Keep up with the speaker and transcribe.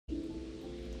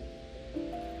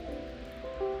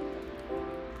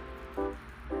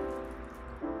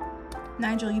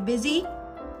Nigel, you busy?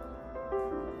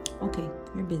 Okay,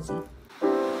 you're busy.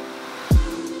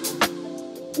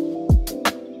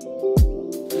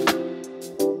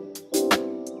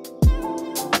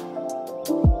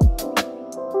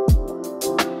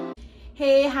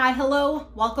 Hey, hi, hello,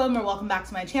 welcome back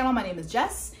to my channel. My name is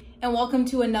Jess, and welcome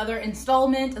to another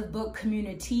installment of Book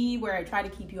CommuniTEA, where I try to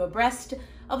keep you abreast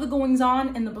of the goings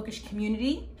on in the bookish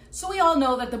community. So we all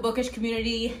know that the bookish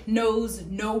community knows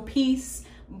no peace.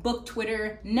 Book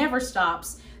Twitter never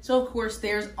stops. So of course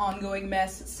there's ongoing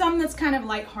mess, some that's kind of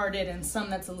lighthearted and some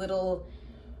that's a little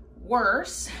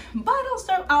worse. But I'll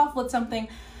start off with something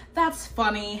that's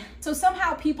funny. So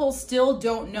somehow people still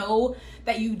don't know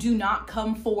that you do not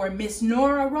come for Miss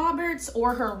Nora Roberts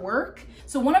or her work.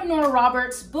 So one of Nora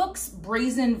Roberts' books,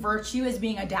 Brazen Virtue, is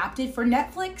being adapted for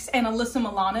Netflix, and Alyssa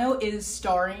Milano is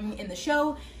starring in the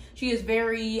show. She is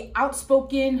very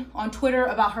outspoken on Twitter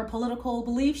about her political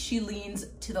beliefs. She leans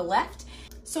to the left.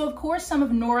 So of course, some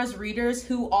of Nora's readers,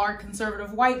 who are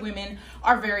conservative white women,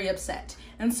 are very upset.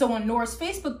 And so on Nora's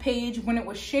Facebook page, when it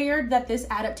was shared that this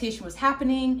adaptation was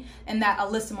happening and that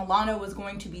Alyssa Milano was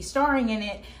going to be starring in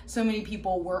it, so many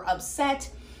people were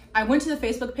upset. I went to the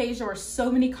Facebook page, there were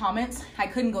so many comments, I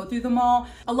couldn't go through them all.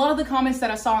 A lot of the comments that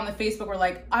I saw on the Facebook were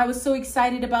like, I was so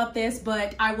excited about this,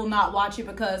 but I will not watch it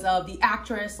because of the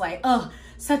actress, like, ugh,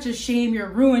 such a shame you're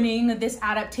ruining this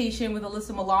adaptation with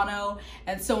Alyssa Milano,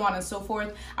 and so on and so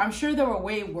forth. I'm sure there were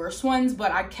way worse ones,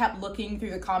 but I kept looking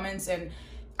through the comments, and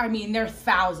I mean, there are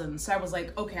thousands. So I was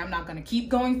like, okay, I'm not gonna keep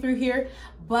going through here,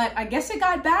 but I guess it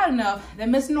got bad enough that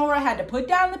Miss Nora had to put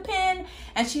down the pen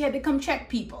and she had to come check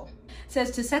people.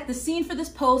 Says, to set the scene for this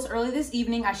post, early this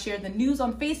evening, I shared the news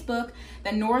on Facebook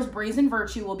that Nora's Brazen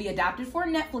Virtue will be adapted for a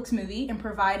Netflix movie and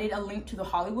provided a link to The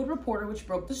Hollywood Reporter, which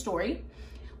broke the story.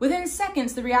 Within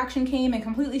seconds, the reaction came and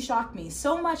completely shocked me.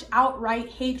 So much outright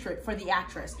hatred for the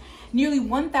actress. Nearly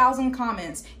 1,000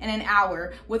 comments in an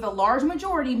hour, with a large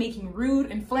majority making rude,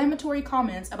 inflammatory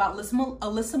comments about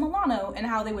Alyssa Milano and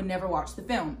how they would never watch the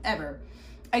film, ever.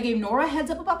 I gave Nora a heads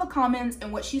up about the comments,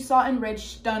 and what she saw and read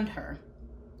stunned her.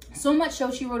 So much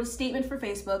so, she wrote a statement for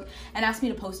Facebook and asked me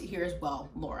to post it here as well,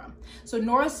 Laura. So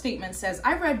Nora's statement says,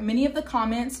 I read many of the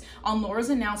comments on Laura's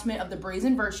announcement of the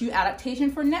Brazen Virtue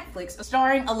adaptation for Netflix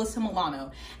starring Alyssa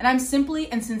Milano, and I'm simply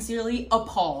and sincerely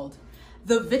appalled.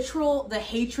 The vitriol, the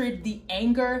hatred, the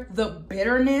anger, the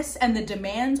bitterness, and the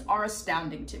demands are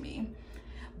astounding to me.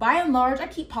 By and large, I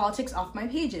keep politics off my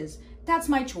pages. That's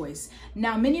my choice.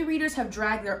 Now, many readers have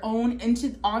dragged their own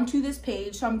onto this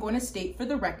page, so I'm going to state for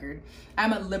the record,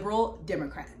 I'm a liberal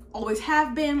Democrat. Always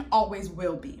have been, always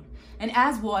will be. And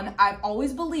as one, I've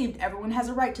always believed everyone has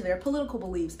a right to their political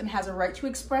beliefs and has a right to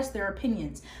express their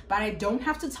opinions, but I don't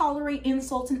have to tolerate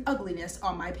insults and ugliness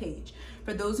on my page.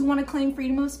 For those who want to claim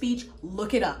freedom of speech,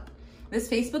 look it up. This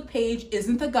Facebook page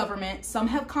isn't the government. Some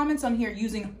have comments on here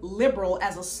using liberal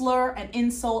as a slur and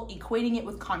insult, equating it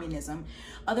with communism.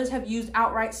 Others have used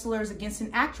outright slurs against an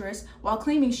actress while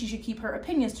claiming she should keep her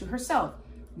opinions to herself.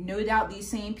 No doubt these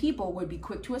same people would be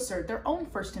quick to assert their own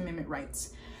First Amendment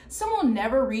rights. Some will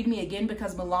never read me again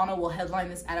because Milano will headline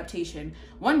this adaptation.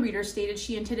 One reader stated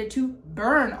she intended to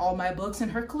burn all my books in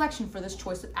her collection for this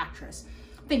choice of actress.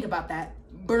 Think about that,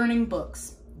 burning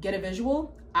books. Get a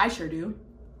visual? I sure do.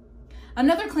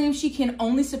 Another claims she can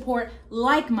only support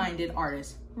like-minded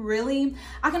artists. Really?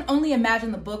 I can only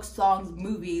imagine the books, songs,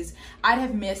 movies I'd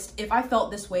have missed if I felt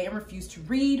this way and refused to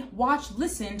read, watch,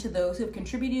 listen to those who have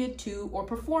contributed to or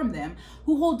performed them,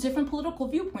 who hold different political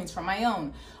viewpoints from my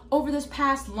own. Over this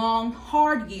past long,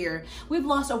 hard year, we've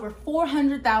lost over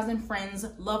 400,000 friends,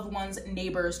 loved ones,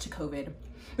 neighbors to COVID.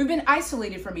 We've been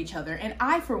isolated from each other, and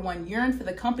I, for one, yearn for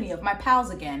the company of my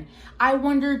pals again. I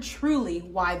wonder truly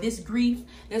why this grief,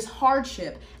 this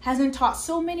hardship, hasn't taught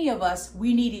so many of us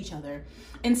we need each other.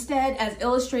 Instead, as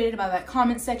illustrated by that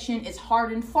comment section, it's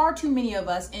hardened far too many of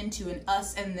us into an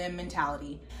us and them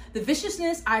mentality. The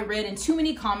viciousness I read in too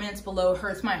many comments below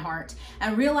hurts my heart,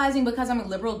 and realizing because I'm a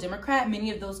liberal Democrat,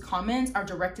 many of those comments are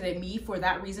directed at me for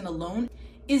that reason alone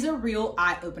is a real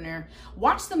eye-opener.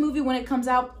 Watch the movie when it comes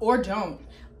out or don't.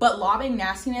 But lobbing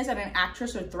nastiness at an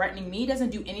actress or threatening me doesn't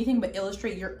do anything but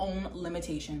illustrate your own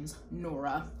limitations.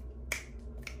 Nora.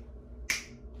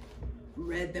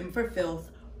 Read them for filth.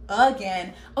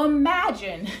 Again.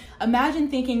 Imagine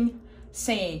thinking,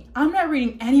 saying, I'm not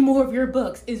reading any more of your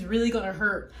books is really gonna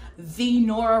hurt the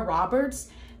Nora Roberts.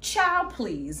 Child,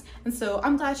 please. And so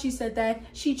I'm glad she said that.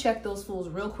 She checked those fools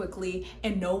real quickly,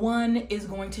 and no one is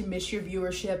going to miss your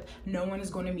viewership. No one is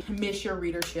going to miss your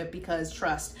readership because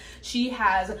trust, she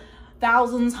has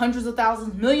thousands, hundreds of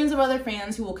thousands, millions of other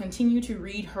fans who will continue to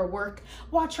read her work,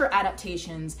 watch her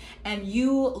adaptations, and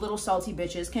you little salty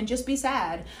bitches can just be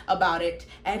sad about it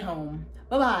at home.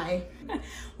 Bye-bye.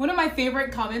 One of my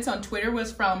favorite comments on Twitter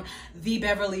was from the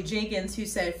Beverly Jenkins, who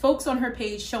said, folks on her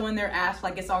page showing their ass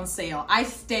like it's on sale. I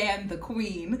stan the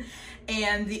queen.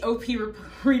 And the OP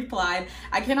replied,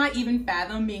 I cannot even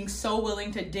fathom being so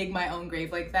willing to dig my own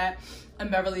grave like that.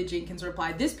 And Beverly Jenkins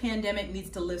replied, this pandemic needs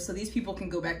to live so these people can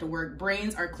go back to work.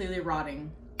 Brains are clearly rotting.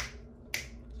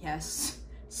 Yes.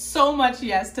 So much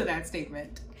yes to that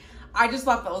statement. I just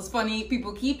thought that was funny.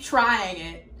 People keep trying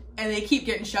it and they keep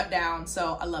getting shut down,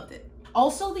 so I loved it.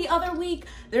 Also, the other week,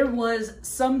 there was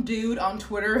some dude on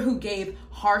Twitter who gave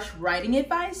harsh writing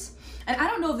advice. And I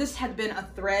don't know if this had been a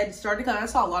thread started, because I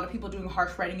saw a lot of people doing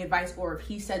harsh writing advice, or if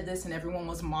he said this and everyone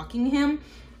was mocking him.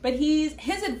 But his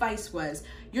advice was,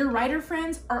 your writer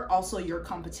friends are also your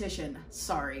competition.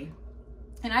 Sorry.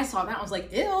 And I saw that, I was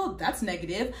like, ew, that's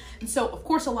negative. And so, of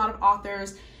course, a lot of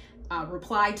authors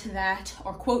replied to that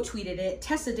or quote tweeted it.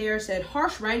 Tessa Dare said,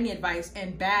 harsh writing advice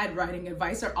and bad writing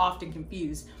advice are often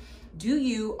confused. Do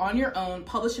you, on your own,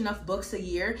 publish enough books a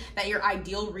year that your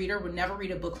ideal reader would never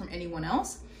read a book from anyone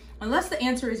else? Unless the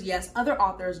answer is yes, other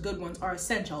authors, good ones, are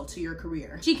essential to your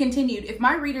career. She continued, if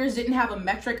my readers didn't have a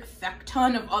metric feck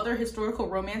ton of other historical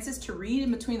romances to read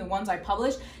in between the ones I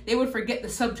publish, they would forget the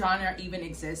subgenre even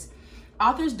exists.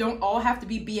 Authors don't all have to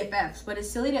be BFFs, but it's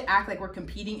silly to act like we're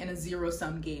competing in a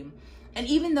zero-sum game. And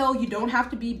even though you don't have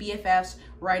to be BFFs,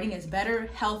 writing is better,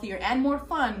 healthier, and more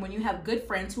fun when you have good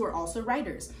friends who are also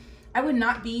writers. I would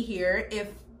not be here if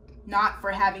not for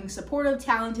having supportive,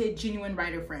 talented, genuine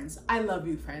writer friends. I love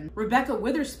you, friend. Rebecca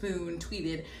Witherspoon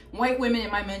tweeted, white women in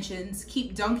my mentions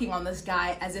keep dunking on this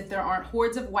guy as if there aren't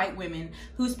hordes of white women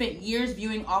who spent years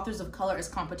viewing authors of color as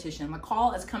competition. The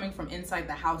call is coming from inside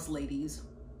the house, ladies.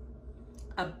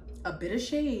 A bit of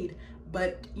shade,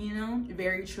 but you know,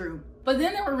 very true. But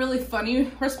then there were really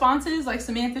funny responses, like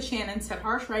Samantha Shannon said,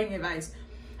 harsh writing advice.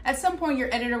 At some point,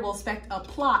 your editor will expect a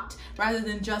plot rather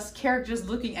than just characters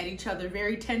looking at each other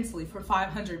very tensely for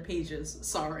 500 pages.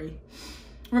 Sorry.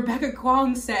 Rebecca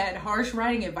Kwong said, harsh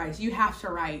writing advice, you have to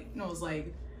write. And I was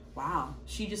like, wow,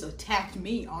 she just attacked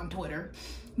me on Twitter.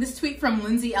 This tweet from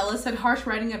Lindsay Ellis said, harsh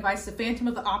writing advice, the Phantom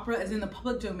of the Opera is in the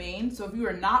public domain. So if you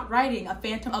are not writing a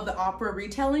Phantom of the Opera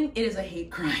retelling, it is a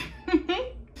hate crime.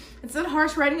 It said,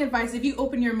 harsh writing advice, if you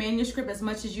open your manuscript as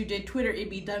much as you did Twitter, it'd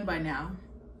be done by now.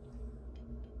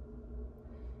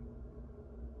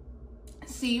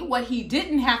 See, what he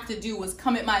didn't have to do was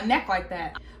come at my neck like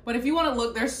that. But if you want to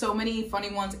look, there's so many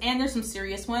funny ones and there's some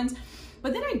serious ones.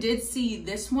 But then I did see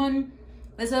this one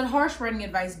that said, harsh writing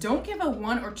advice, don't give a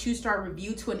 1 or 2-star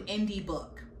review to an indie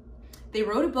book. They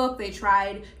wrote a book, they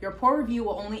tried, your poor review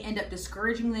will only end up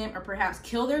discouraging them or perhaps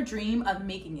kill their dream of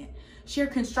making it. Share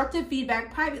constructive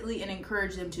feedback privately and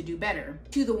encourage them to do better.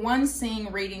 To the ones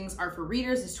saying ratings are for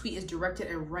readers, this tweet is directed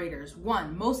at writers.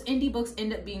 1, most indie books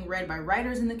end up being read by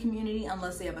writers in the community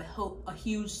unless they have a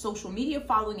huge social media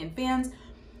following and fans.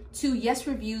 2, yes,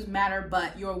 reviews matter,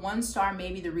 but your 1 star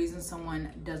may be the reason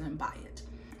someone doesn't buy it.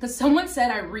 Because someone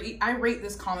said, I rate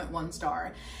this comment 1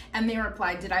 star. And they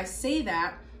replied, did I say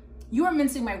that? You are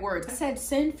mincing my words. I said,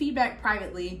 send feedback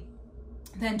privately,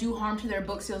 then do harm to their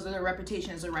book sales or their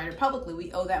reputation as a writer publicly.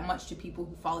 We owe that much to people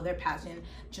who follow their passion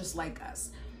just like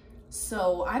us.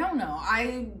 So I don't know.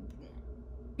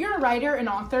 You're a writer, an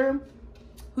author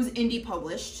who's indie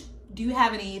published. Do you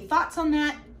have any thoughts on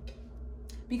that?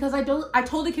 Because I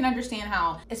totally can understand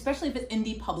how, especially if it's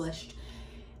indie published,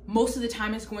 most of the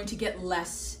time it's going to get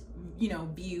less, you know,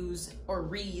 views or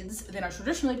reads than a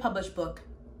traditionally published book.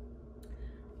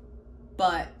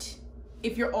 But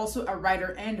if you're also a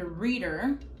writer and a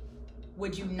reader,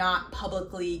 would you not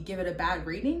publicly give it a bad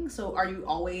rating? So are you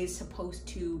always supposed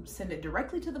to send it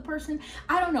directly to the person?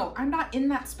 I don't know. I'm not in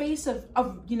that space of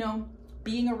you know,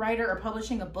 being a writer or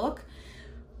publishing a book.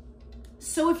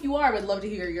 So if you are, I would love to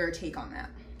hear your take on that.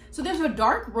 So there's a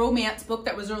dark romance book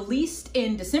that was released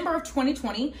in December of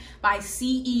 2020 by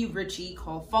C.E. Ritchie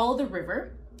called Follow the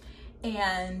River.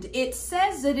 And it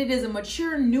says that it is a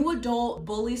mature new adult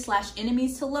bully /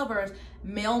 enemies to lovers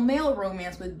male-male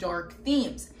romance with dark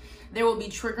themes. There will be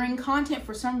triggering content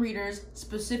for some readers.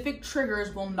 Specific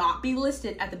triggers will not be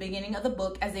listed at the beginning of the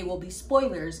book as they will be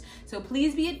spoilers. So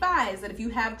please be advised that if you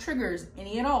have triggers,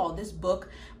 any at all, this book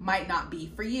might not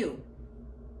be for you.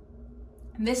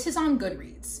 This is on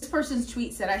Goodreads. This person's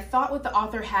tweet said, I thought what the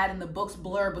author had in the book's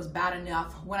blurb was bad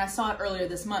enough when I saw it earlier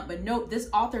this month, but nope, this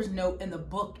author's note in the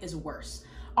book is worse.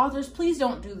 Authors, please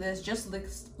don't do this. Just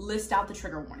list out the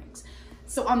trigger warnings.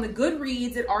 So on the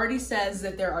Goodreads, it already says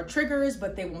that there are triggers,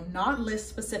 but they will not list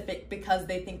specific because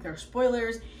they think they're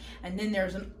spoilers. And then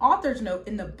there's an author's note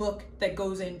in the book that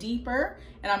goes in deeper,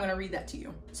 and I'm gonna read that to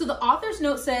you. So the author's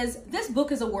note says, this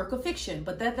book is a work of fiction,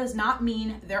 but that does not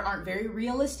mean there aren't very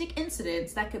realistic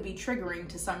incidents that could be triggering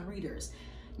to some readers.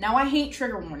 Now, I hate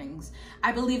trigger warnings.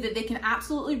 I believe that they can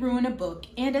absolutely ruin a book,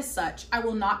 and as such, I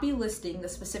will not be listing the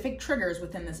specific triggers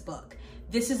within this book.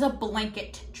 This is a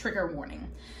blanket trigger warning.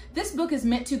 This book is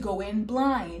meant to go in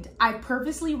blind. I've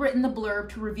purposely written the blurb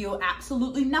to reveal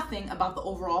absolutely nothing about the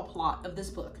overall plot of this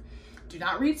book. Do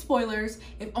not read spoilers,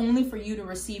 if only for you to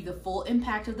receive the full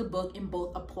impact of the book in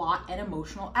both a plot and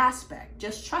emotional aspect.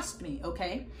 Just trust me,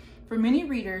 okay? For many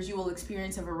readers, you will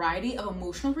experience a variety of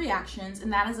emotional reactions,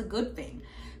 and that is a good thing.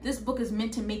 This book is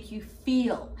meant to make you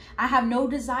feel. I have no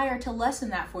desire to lessen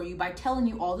that for you by telling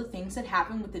you all the things that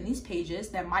happen within these pages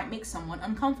that might make someone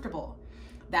uncomfortable.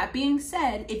 That being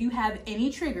said, if you have any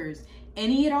triggers,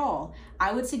 any at all,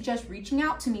 I would suggest reaching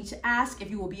out to me to ask if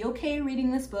you will be okay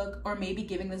reading this book or maybe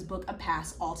giving this book a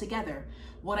pass altogether.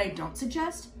 What I don't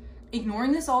suggest,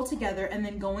 ignoring this altogether and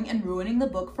then going and ruining the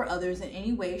book for others in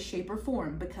any way, shape, or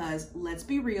form, because let's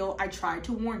be real, I tried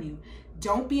to warn you.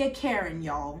 Don't be a Karen,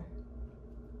 y'all.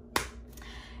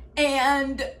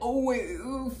 And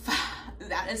oof,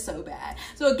 that is so bad.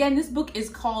 So again, this book is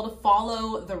called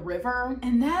Follow the River,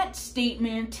 and that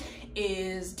statement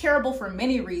is terrible for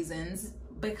many reasons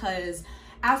because,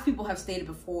 as people have stated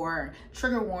before,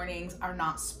 trigger warnings are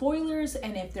not spoilers,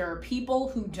 and if there are people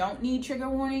who don't need trigger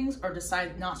warnings or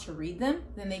decide not to read them,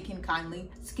 then they can kindly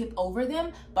skip over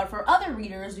them. But for other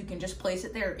readers, you can just place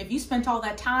it there. If you spent all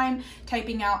that time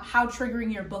typing out how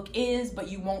triggering your book is, but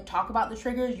you won't talk about the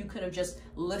triggers, you could have just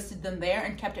listed them there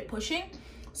and kept it pushing.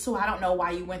 So I don't know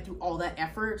why you went through all that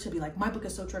effort to be like, my book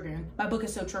is so triggering, my book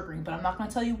is so triggering, but I'm not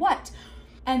gonna tell you what.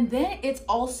 And then it's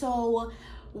also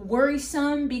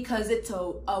worrisome because it's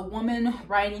a woman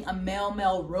writing a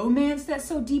male-male romance that's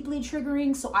so deeply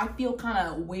triggering. So I feel kind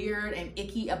of weird and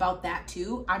icky about that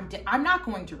too. I'm not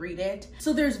going to read it.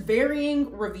 So there's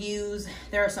varying reviews.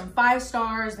 There are some 5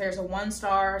 stars, there's a 1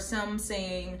 star, some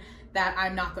saying that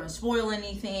I'm not going to spoil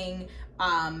anything,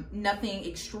 nothing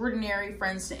extraordinary,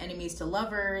 friends to enemies to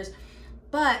lovers.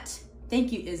 But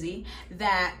thank you, Izzy,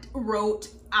 that wrote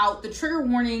out the trigger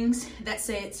warnings that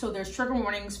say, so there's trigger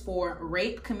warnings for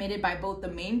rape committed by both the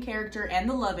main character and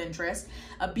the love interest,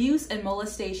 abuse and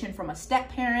molestation from a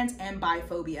step-parent, and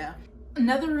biphobia.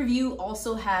 Another review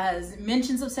also has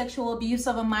mentions of sexual abuse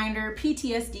of a minor,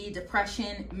 PTSD,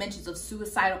 depression, mentions of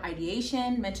suicidal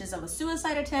ideation, mentions of a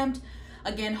suicide attempt,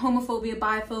 again, homophobia,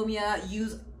 biphobia,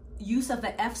 use of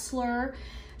the F slur,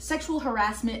 sexual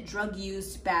harassment, drug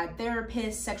use, bad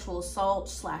therapist, sexual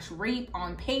assault / rape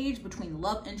on page between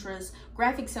love interests,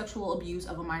 graphic sexual abuse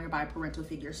of a minor by a parental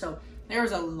figure. So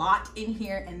there's a lot in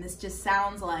here, and this just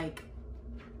sounds like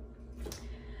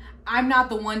I'm not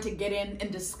the one to get in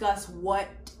and discuss what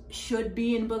should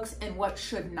be in books and what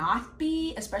should not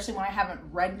be, especially when I haven't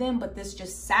read them, but this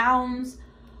just sounds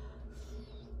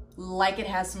like it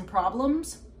has some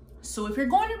problems. So if you're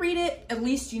going to read it, at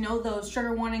least you know those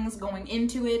trigger warnings going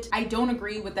into it. I don't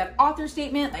agree with that author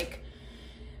statement, like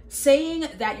saying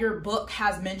that your book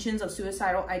has mentions of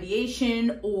suicidal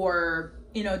ideation or,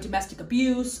 you know, domestic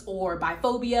abuse or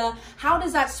biphobia. How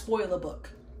does that spoil a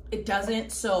book? It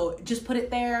doesn't, so just put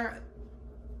it there.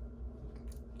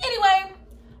 Anyway,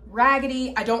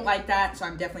 raggedy, I don't like that, so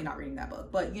I'm definitely not reading that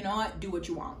book. But you know what? Do what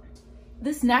you want.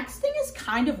 This next thing is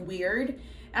kind of weird.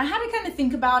 And I had to kind of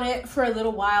think about it for a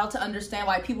little while to understand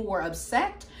why people were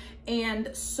upset. And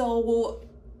so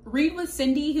Read with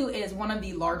Cindy, who is one of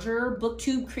the larger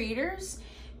booktube creators,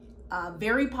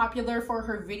 very popular for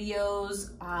her videos,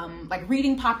 like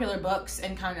reading popular books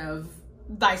and kind of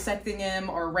dissecting them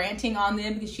or ranting on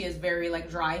them because she has very like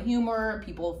dry humor.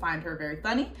 People find her very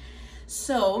funny.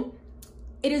 So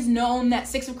it is known that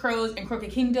Six of Crows and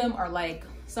Crooked Kingdom are like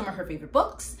some of her favorite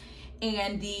books.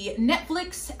 And the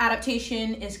Netflix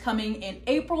adaptation is coming in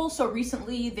April. So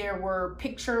recently there were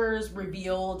pictures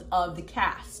revealed of the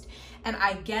cast. And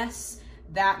I guess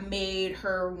that made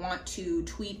her want to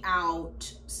tweet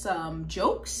out some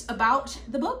jokes about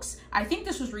the books. I think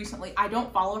this was recently. I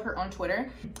don't follow her on Twitter.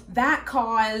 That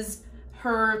caused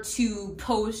her to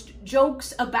post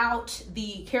jokes about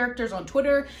the characters on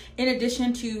Twitter. In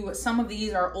addition to, some of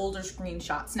these are older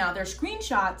screenshots. Now they're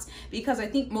screenshots because I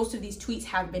think most of these tweets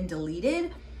have been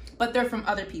deleted, but they're from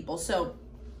other people. So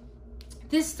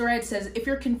This thread says, if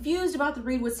you're confused about the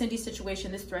Read with Cindy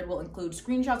situation, this thread will include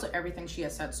screenshots of everything she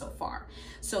has said so far.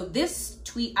 So this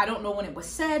tweet, I don't know when it was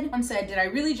said. One said, did I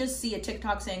really just see a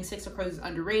TikTok saying Six of Crows is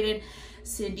underrated?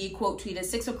 Cindy quote tweeted,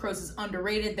 Six of Crows is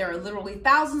underrated. There are literally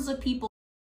thousands of people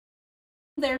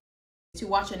there to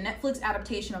watch a Netflix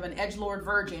adaptation of an edgelord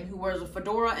virgin who wears a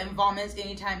fedora and vomits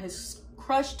anytime his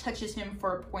crush touches him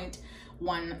for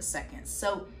 0.1 seconds.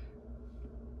 So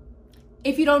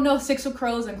if you don't know, Six of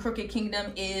Crows and Crooked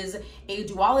Kingdom is a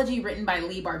duology written by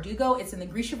Leigh Bardugo. It's in the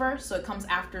Grishaverse, so it comes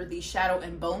after the Shadow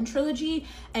and Bone trilogy.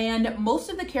 And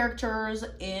most of the characters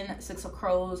in Six of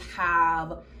Crows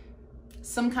have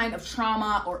some kind of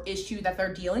trauma or issue that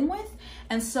they're dealing with.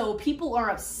 And so people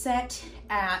are upset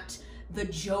at the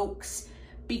jokes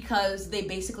because they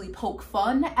basically poke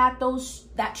fun at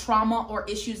that trauma or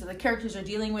issues that the characters are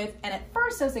dealing with. And at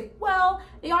first I was like, well,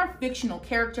 they are fictional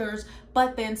characters,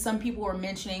 but then some people were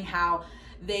mentioning how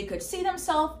they could see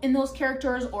themselves in those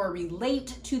characters or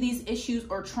relate to these issues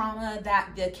or trauma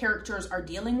that the characters are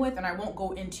dealing with. And I won't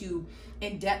go into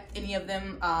in depth any of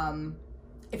them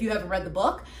if you haven't read the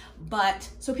book. But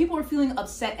so people were feeling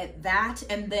upset at that.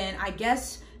 And then I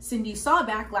guess Cindy saw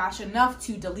backlash enough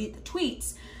to delete the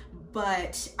tweets.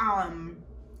 But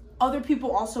other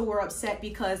people also were upset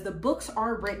because the books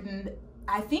are written,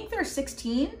 I think they're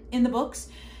 16 in the books.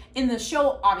 In the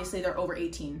show, obviously they're over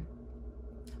 18.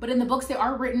 But in the books, they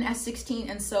are written as 16.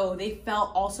 And so they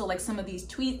felt also like some of these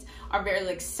tweets are very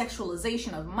like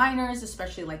sexualization of minors,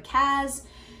 especially like Kaz.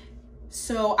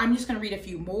 So I'm just gonna read a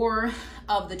few more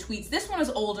of the tweets. This one is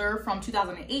older, from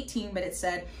 2018, but it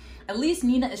said, at least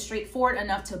Nina is straightforward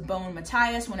enough to bone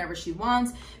Matthias whenever she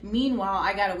wants. Meanwhile,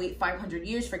 I gotta wait 500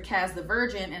 years for Kaz the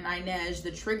Virgin and Inez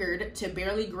the Triggered to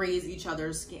barely graze each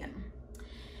other's skin.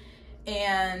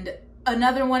 And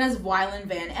another one is Wylan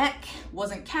Van Eck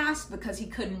wasn't cast because he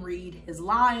couldn't read his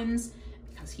lines,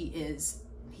 because he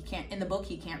can't, in the book,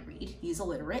 he can't read. He's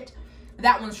illiterate.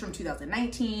 That one's from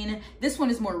 2019. This one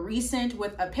is more recent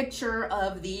with a picture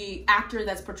of the actor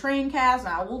that's portraying Kaz.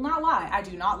 Now, I will not lie, I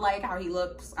do not like how he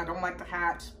looks. I don't like the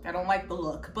hat. I don't like the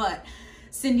look. But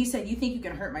Cindy said, you think you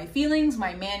can hurt my feelings?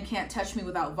 My man can't touch me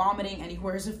without vomiting, and he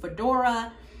wears a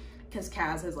fedora because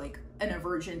Kaz has like an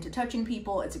aversion to touching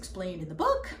people. It's explained in the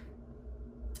book.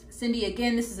 Cindy,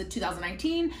 again, this is a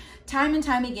 2019. Time and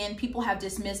time again, people have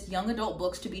dismissed young adult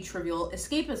books to be trivial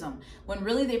escapism, when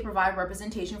really they provide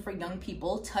representation for young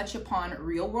people, touch upon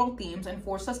real world themes, and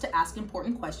force us to ask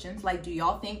important questions like, do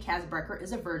y'all think Kaz Brecker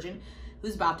is a virgin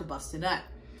who's about to bust a nut?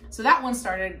 So that one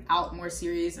started out more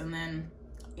serious and then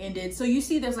ended. So you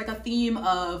see there's like a theme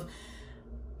of,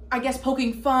 I guess,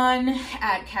 poking fun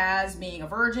at Kaz being a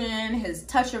virgin, his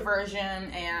touch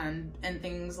aversion, and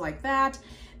things like that.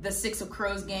 The Six of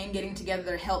Crows gang getting together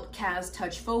to help Kaz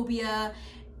touch phobia.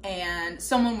 And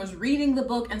someone was reading the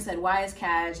book and said, why is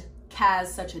Kaz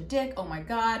such a dick? Oh my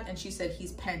God. And she said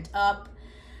he's pent up,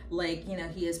 like, you know,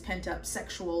 he has pent up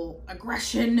sexual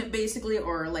aggression basically,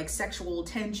 or like sexual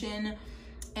tension.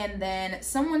 And then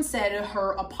someone said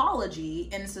her apology,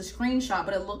 and it's a screenshot,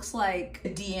 but it looks like a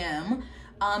DM.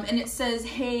 And it says,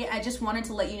 hey, I just wanted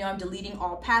to let you know I'm deleting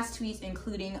all past tweets,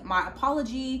 including my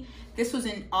apology. This was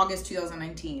in August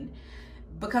 2019.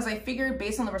 Because I figured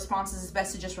based on the responses, it's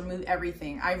best to just remove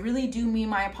everything. I really do mean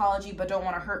my apology, but don't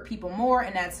want to hurt people more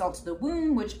and add salt to the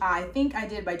wound, which I think I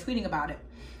did by tweeting about it.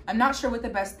 I'm not sure what the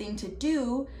best thing to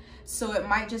do, so it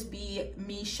might just be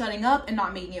me shutting up and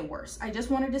not making it worse. I just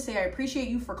wanted to say I appreciate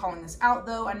you for calling this out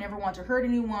though. I never want to hurt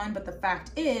anyone, but the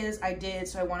fact is I did,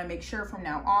 so I want to make sure from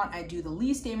now on I do the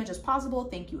least damage as possible.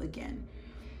 Thank you again.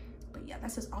 But yeah,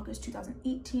 that says August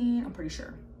 2018, I'm pretty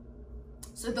sure.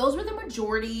 So those were the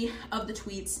majority of the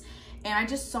tweets, and I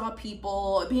just saw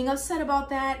people being upset about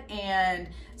that, and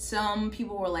some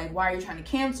people were like, why are you trying to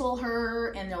cancel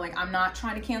her? And they're like, I'm not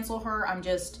trying to cancel her, I'm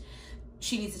just,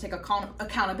 she needs to take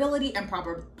accountability and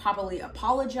properly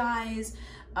apologize.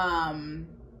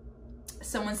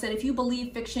 Someone said, if you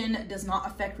believe fiction does not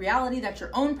affect reality, that's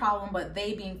your own problem, but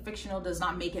they being fictional does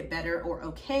not make it better or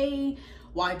okay.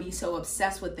 Why be so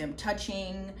obsessed with them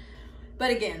touching? But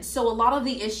again, so a lot of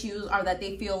the issues are that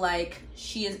they feel like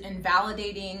she is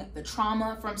invalidating the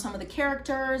trauma from some of the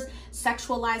characters,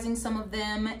 sexualizing some of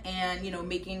them, and, you know,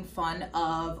 making fun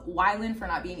of Wylan for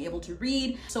not being able to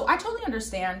read. So I totally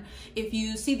understand if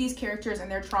you see these characters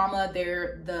and their trauma,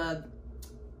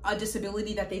 a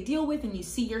disability that they deal with, and you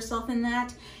see yourself in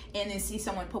that, and then see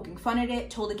someone poking fun at it,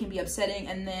 totally can be upsetting.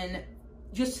 And then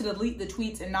just to delete the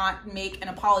tweets and not make an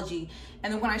apology.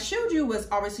 And the one I showed you was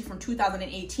obviously from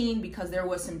 2018 because there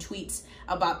was some tweets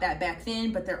about that back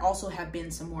then, but there also have been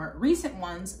some more recent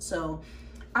ones. So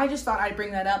I just thought I'd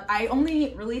bring that up. I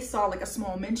only really saw like a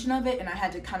small mention of it, and I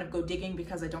had to kind of go digging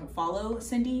because I don't follow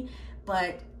Cindy.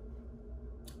 But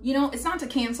you know, it's not to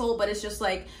cancel, but it's just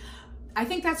like, I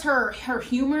think that's her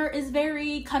humor is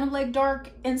very kind of like dark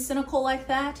and cynical like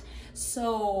that.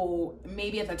 So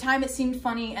maybe at the time it seemed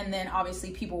funny, and then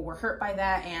obviously people were hurt by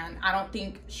that, and I don't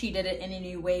think she did it in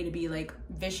any way to be like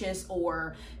vicious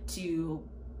or to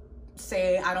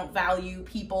say I don't value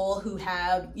people who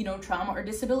have, you know, trauma or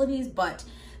disabilities. But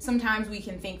sometimes we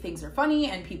can think things are funny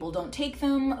and people don't take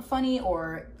them funny,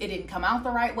 or it didn't come out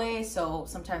the right way. So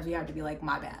sometimes we have to be like,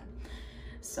 my bad.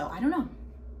 So I don't know.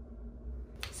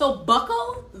 So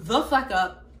buckle the fuck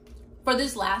up for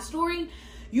this last story.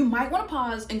 You might want to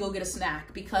pause and go get a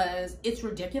snack because it's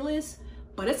ridiculous,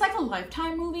 but it's like a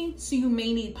Lifetime movie, so you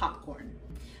may need popcorn.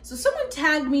 So someone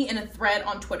tagged me in a thread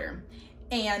on Twitter,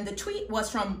 and the tweet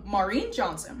was from Maureen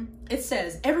Johnson. It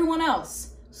says, everyone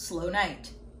else, slow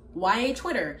night. YA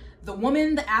Twitter, the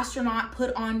woman the astronaut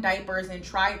put on diapers and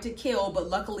tried to kill but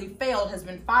luckily failed has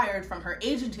been fired from her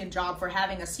agenting job for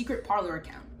having a secret Parler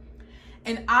account.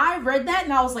 And I read that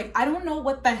and I was like, I don't know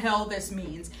what the hell this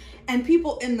means. And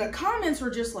people in the comments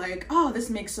were just like, oh, this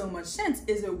makes so much sense.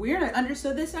 Is it weird? I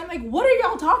understood this. And I'm like, what are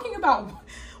y'all talking about?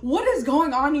 What is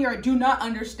going on here? I do not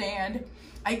understand.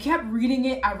 I kept reading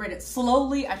it. I read it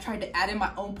slowly. I tried to add in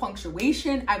my own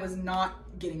punctuation. I was not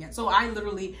getting it. So I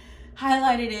literally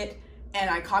highlighted it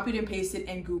and I copied and pasted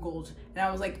and Googled. And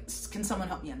I was like, can someone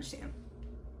help me understand?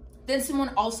 Then someone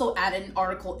also added an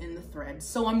article in the thread.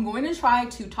 So I'm going to try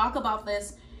to talk about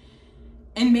this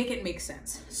and make it make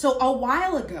sense. So a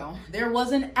while ago, there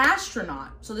was an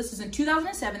astronaut. So this is in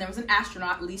 2007. There was an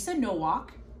astronaut, Lisa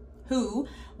Nowak, who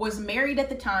was married at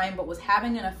the time, but was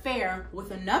having an affair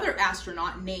with another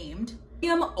astronaut named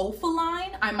William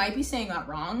O'Faline. I might be saying that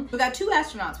wrong. We got two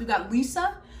astronauts. We got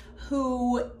Lisa,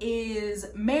 who is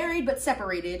married but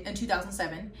separated in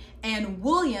 2007, and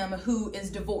William, who is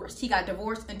divorced. He got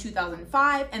divorced in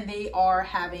 2005, and they are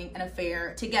having an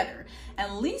affair together.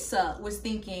 And Lisa was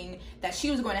thinking that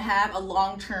she was going to have a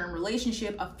long-term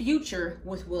relationship, a future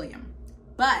with William.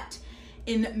 But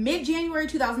in mid-January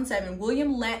 2007,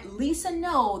 William let Lisa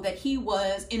know that he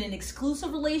was in an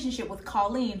exclusive relationship with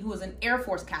Colleen, who was an Air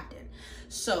Force captain.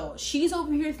 So she's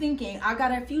over here thinking, I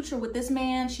got a future with this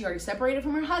man. She already separated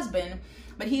from her husband,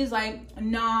 but he's like,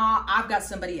 nah, I've got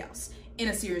somebody else in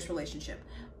a serious relationship.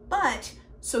 But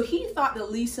so he thought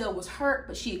that Lisa was hurt,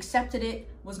 but she accepted it,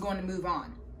 was going to move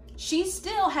on. She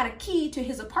still had a key to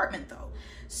his apartment though.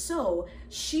 So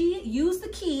she used the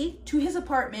key to his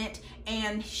apartment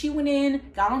and she went in,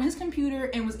 got on his computer,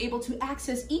 and was able to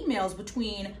access emails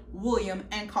between William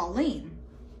and Colleen.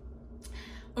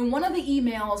 In one of the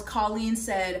emails, Colleen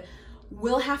said,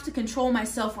 "Will have to control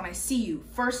myself when I see you.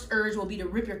 First urge will be to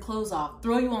rip your clothes off,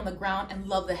 throw you on the ground, and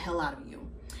love the hell out of you."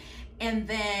 And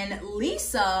then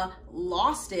Lisa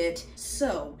lost it.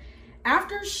 So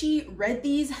after she read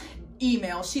these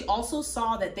emails, she also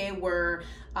saw that they were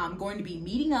going to be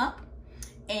meeting up,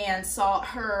 and saw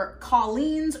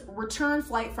Colleen's return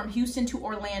flight from Houston to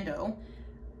Orlando.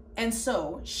 And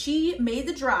so she made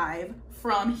the drive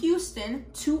from Houston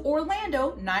to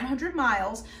Orlando, 900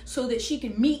 miles, so that she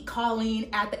could meet Colleen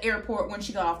at the airport when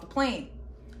she got off the plane.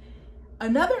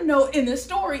 Another note in this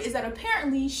story is that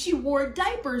apparently she wore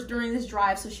diapers during this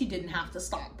drive, so she didn't have to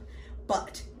stop.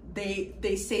 But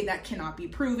they say that cannot be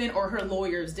proven, or her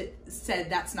lawyers said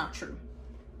that's not true.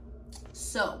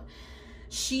 So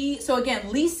again,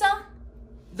 Lisa,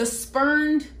 the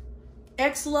spurned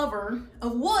ex-lover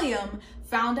of William,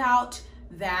 found out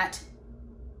that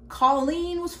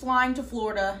Colleen was flying to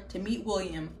Florida to meet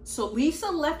William. So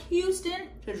Lisa left Houston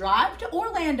to drive to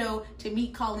Orlando to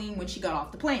meet Colleen when she got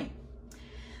off the plane.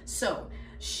 So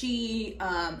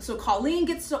Colleen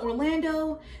gets to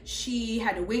Orlando. She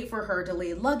had to wait for her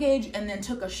delayed luggage and then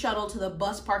took a shuttle to the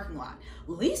bus parking lot.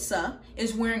 Lisa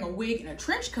is wearing a wig and a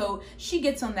trench coat. She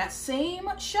gets on that same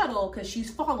shuttle because she's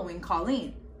following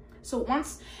Colleen.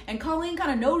 And Colleen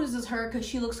kind of notices her because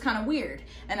she looks kind of weird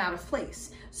and out of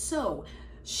place. So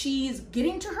she's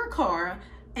getting to her car,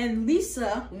 and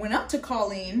Lisa went up to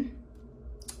Colleen,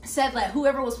 said that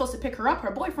whoever was supposed to pick her up, her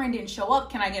boyfriend didn't show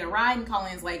up. Can I get a ride? And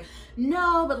Colleen's like,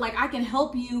 no, but like I can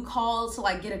help you call to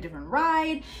like get a different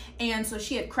ride. And so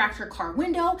she had cracked her car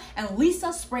window, and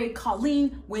Lisa sprayed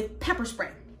Colleen with pepper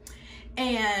spray.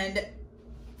 And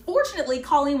fortunately,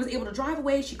 Colleen was able to drive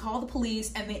away. She called the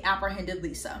police and they apprehended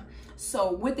Lisa.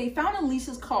 So what they found in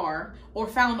Lisa's car, or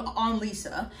found on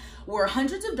Lisa, were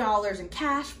hundreds of dollars in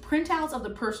cash, printouts of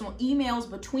the personal emails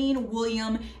between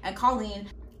William and Colleen,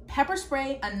 pepper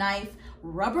spray, a knife,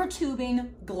 rubber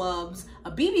tubing, gloves,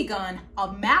 a BB gun,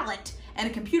 a mallet, and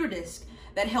a computer disk.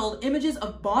 that held images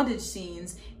of bondage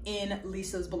scenes in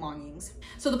Lisa's belongings.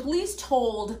 So the police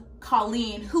told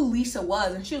Colleen who Lisa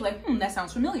was, and she was like, that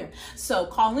sounds familiar. So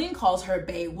Colleen calls her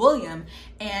Bae William,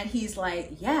 and he's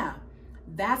like, yeah,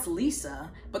 that's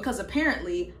Lisa, because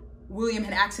apparently William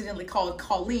had accidentally called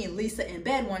Colleen Lisa in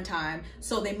bed one time,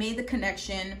 so they made the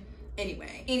connection.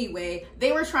 Anyway,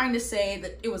 they were trying to say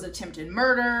that it was attempted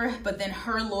murder, but then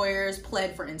her lawyers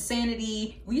pled for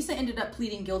insanity. Lisa ended up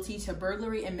pleading guilty to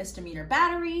burglary and misdemeanor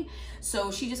battery,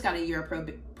 so she just got a year of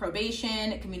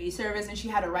probation, community service, and she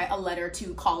had to write a letter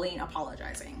to Colleen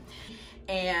apologizing.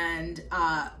 And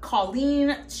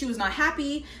Colleen, she was not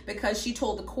happy because she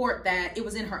told the court that it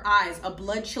was in her eyes, a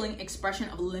blood-chilling expression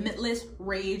of limitless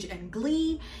rage and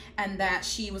glee, and that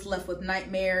she was left with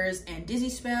nightmares and dizzy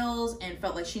spells and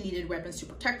felt like she needed weapons to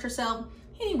protect herself.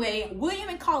 Anyway, William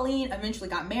and Colleen eventually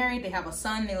got married. They have a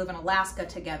son. They live in Alaska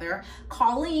together.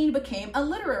 Colleen became a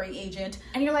literary agent.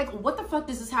 And you're like, what the fuck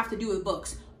does this have to do with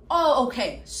books? Oh,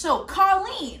 okay. So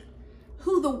Colleen,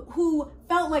 who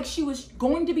felt like she was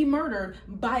going to be murdered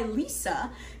by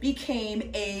Lisa, became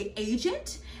an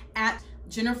agent at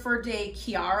Jennifer de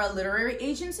Chiara Literary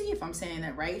Agency, if I'm saying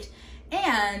that right.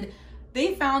 And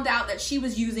they found out that she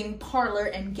was using Parler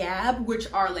and Gab,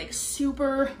 which are like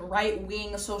super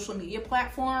right-wing social media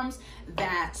platforms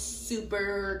that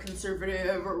super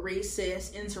conservative,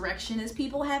 racist, insurrectionist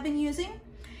people have been using.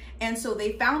 And so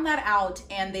they found that out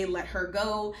and they let her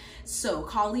go. So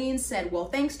Colleen said, well,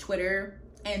 thanks Twitter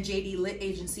and JD Lit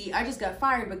Agency, I just got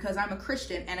fired because I'm a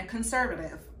Christian and a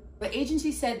conservative. The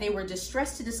agency said they were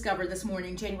distressed to discover this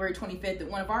morning, January 25th,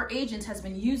 that one of our agents has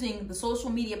been using the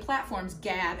social media platforms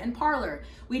Gab and Parler.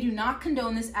 We do not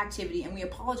condone this activity and we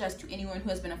apologize to anyone who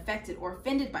has been affected or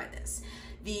offended by this.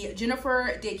 The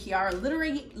Jennifer de Chiara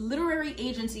Literary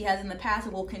Agency has in the past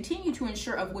and will continue to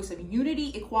ensure a voice of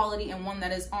unity, equality, and one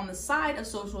that is on the side of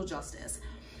social justice.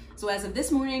 So as of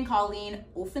this morning, Colleen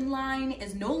Offenline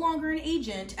is no longer an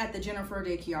agent at the Jennifer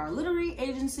de Chiara Literary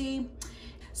Agency.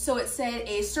 So it said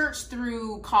a search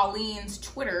through Colleen's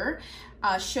Twitter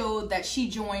showed that she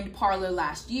joined Parler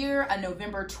last year. A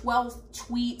November 12th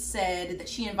tweet said that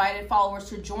she invited followers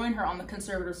to join her on the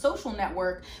conservative social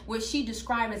network, which she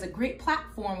described as a great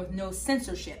platform with no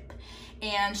censorship.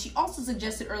 And she also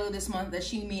suggested earlier this month that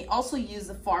she may also use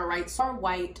the far right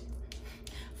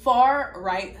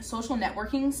social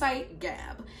networking site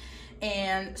Gab.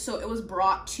 And so it was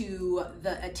brought to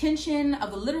the attention of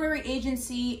the literary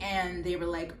agency and they were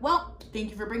like, well,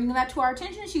 thank you for bringing that to our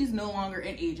attention. She's no longer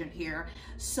an agent here.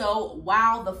 So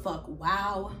wow, the fuck,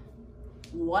 wow,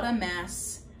 what a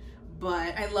mess.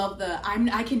 But I love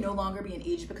I can no longer be an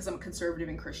agent because I'm a conservative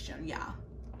and Christian. Yeah,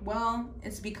 well,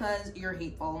 it's because you're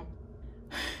hateful.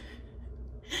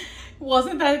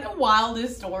 Wasn't that the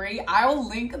wildest story? I will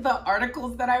link the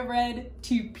articles that I read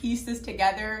to piece this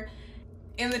together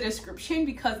in the description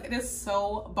because it is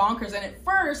so bonkers. And at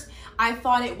first I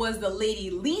thought it was the lady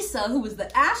Lisa, who was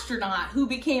the astronaut who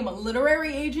became a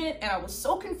literary agent, and I was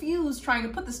so confused trying to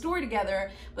put the story together,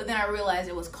 but then I realized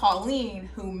it was Colleen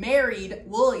who married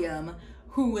William,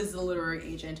 who was the literary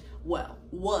agent, well,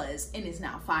 was and is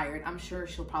now fired. I'm sure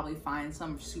she'll probably find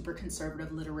some super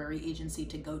conservative literary agency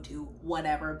to go to,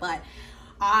 whatever, but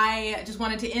I just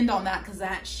wanted to end on that because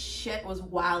that shit was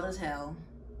wild as hell.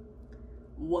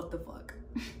 What the fuck?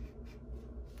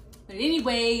 But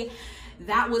anyway,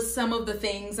 that was some of the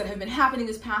things that have been happening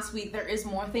this past week. There is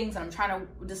more things. I'm trying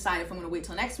to decide if I'm going to wait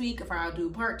till next week, if I'll do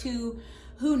part 2.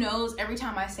 Who knows? Every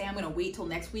time I say I'm going to wait till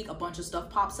next week, a bunch of stuff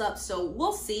pops up. So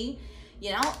we'll see.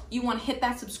 You know, you want to hit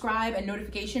that subscribe and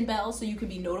notification bell so you can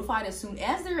be notified as soon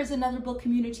as there is another book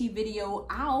community video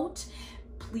out.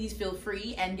 Please feel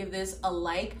free and give this a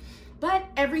like. But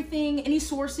everything, any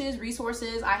sources,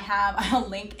 resources I have, I'll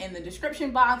link in the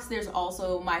description box. There's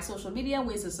also my social media,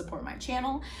 ways to support my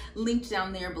channel, linked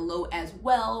down there below as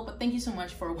well. But thank you so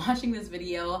much for watching this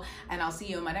video, and I'll see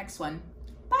you in my next one.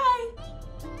 Bye!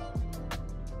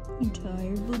 You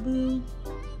tired, boo-boo?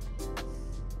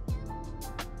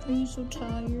 Are you so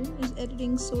tired? Is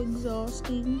editing so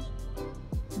exhausting?